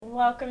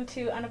Welcome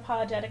to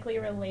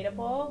Unapologetically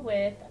Relatable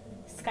with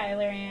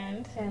Skylar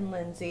and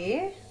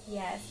Lindsay.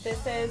 Yes,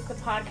 this is the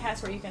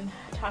podcast where you can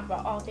talk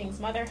about all things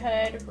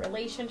motherhood,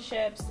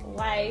 relationships,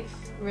 life.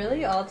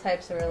 Really all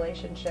types of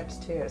relationships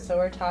too. So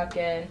we're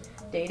talking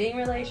dating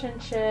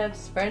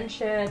relationships,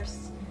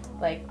 friendships,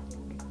 like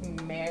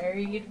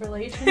married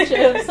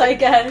relationships, I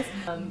guess.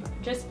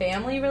 Just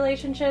family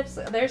relationships.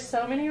 There's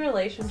so many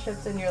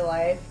relationships in your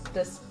life,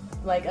 just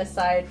like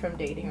aside from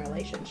dating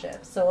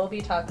relationships. So we'll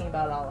be talking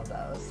about all of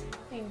those.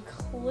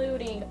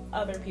 Including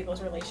other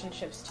people's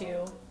relationships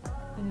too.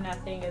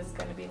 Nothing is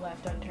going to be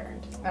left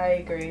unturned. I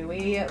agree.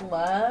 We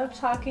love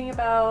talking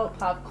about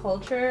pop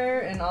culture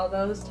and all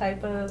those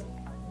type of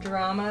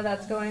drama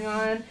that's going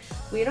on.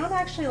 We don't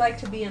actually like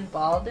to be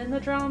involved in the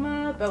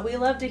drama, but we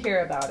love to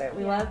hear about it.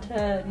 We love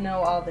to know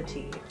all the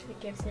tea. It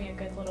gives me a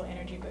good little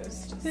energy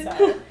boost.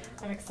 So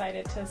I'm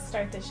excited to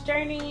start this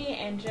journey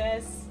and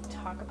just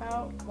talk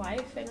about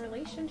life and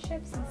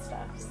relationships and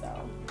stuff.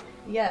 So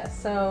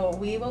so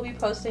we will be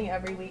posting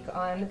every week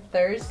on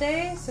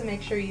Thursday, so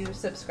make sure you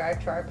subscribe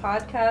to our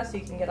podcast so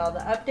you can get all the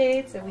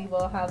updates, and we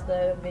will have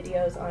the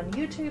videos on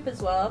YouTube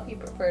as well if you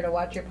prefer to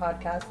watch your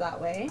podcast that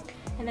way.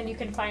 And then you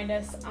can find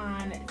us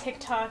on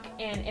TikTok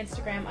and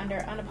Instagram under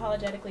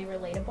Unapologetically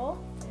Relatable.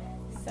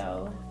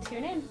 So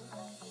tune in.